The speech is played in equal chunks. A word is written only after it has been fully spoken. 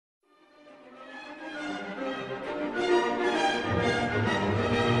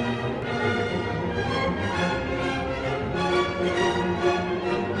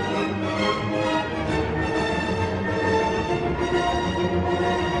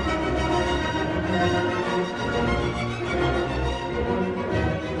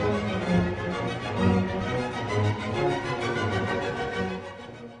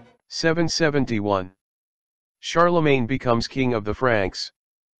771. Charlemagne becomes king of the Franks.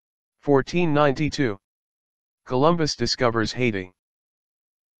 1492. Columbus discovers Haiti.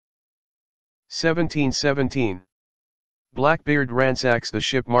 1717. Blackbeard ransacks the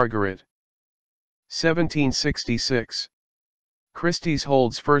ship Margaret. 1766. Christie's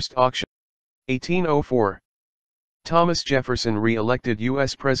holds first auction. 1804. Thomas Jefferson re-elected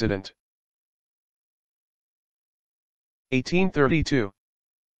U.S. President. 1832.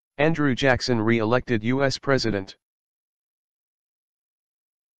 Andrew Jackson re-elected U.S. President.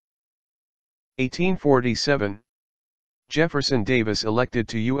 1847. Jefferson Davis elected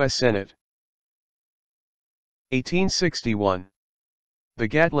to U.S. Senate. 1861. The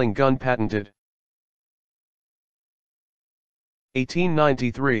Gatling gun patented.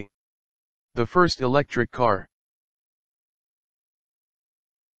 1893. The first electric car.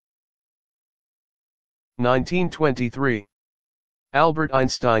 1923. Albert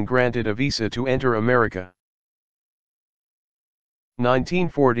Einstein granted a visa to enter America.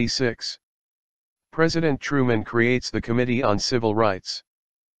 1946. President Truman creates the Committee on Civil Rights.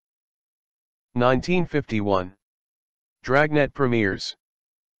 1951. Dragnet premieres.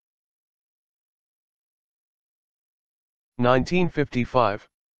 1955.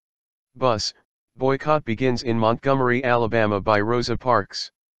 Bus boycott begins in Montgomery, Alabama by Rosa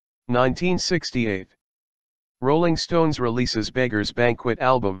Parks. 1968. Rolling Stones releases Beggar's Banquet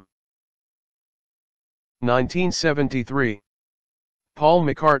album. 1973. Paul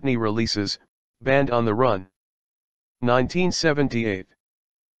McCartney releases Band on the Run. 1978.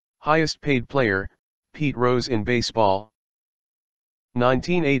 Highest paid player, Pete Rose in baseball.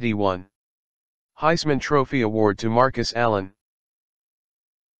 1981. Heisman Trophy Award to Marcus Allen.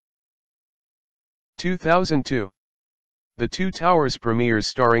 2002. The Two Towers premieres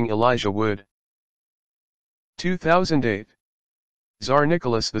starring Elijah Wood. 2008. Tsar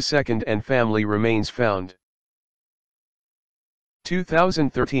Nicholas II and family remains found.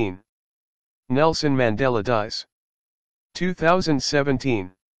 2013. Nelson Mandela dies.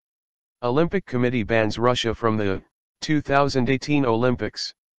 2017. Olympic Committee bans Russia from the 2018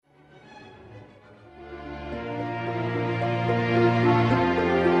 Olympics.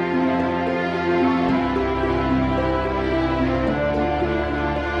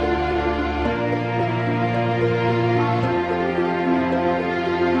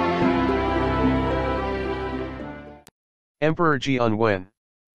 Emperor Jianwen.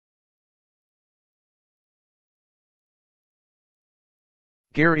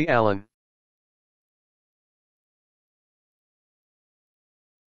 Gary Allen.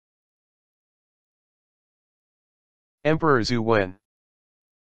 Emperor Zhu Wen.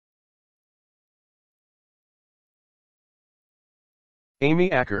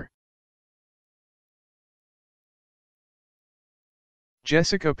 Amy Acker.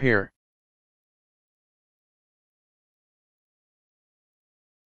 Jessica Pear.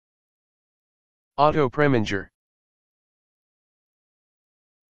 Otto Preminger.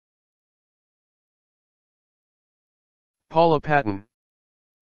 Paula Patton.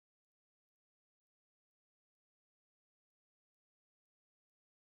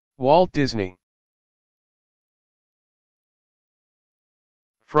 Walt Disney.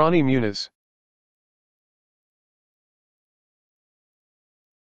 Franny Muniz.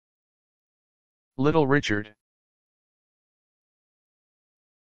 Little Richard.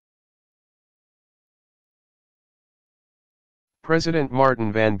 President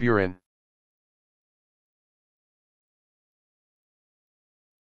Martin Van Buren.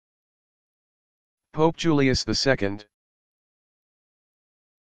 Pope Julius II.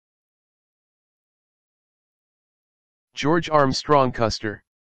 George Armstrong Custer.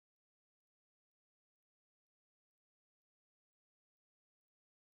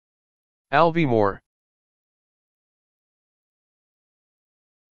 Alvy Moore.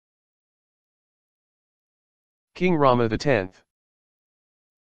 King Rama X.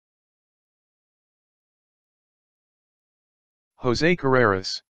 Jose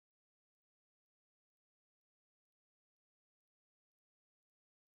Carreras.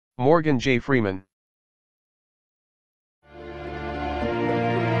 Morgan J. Freeman.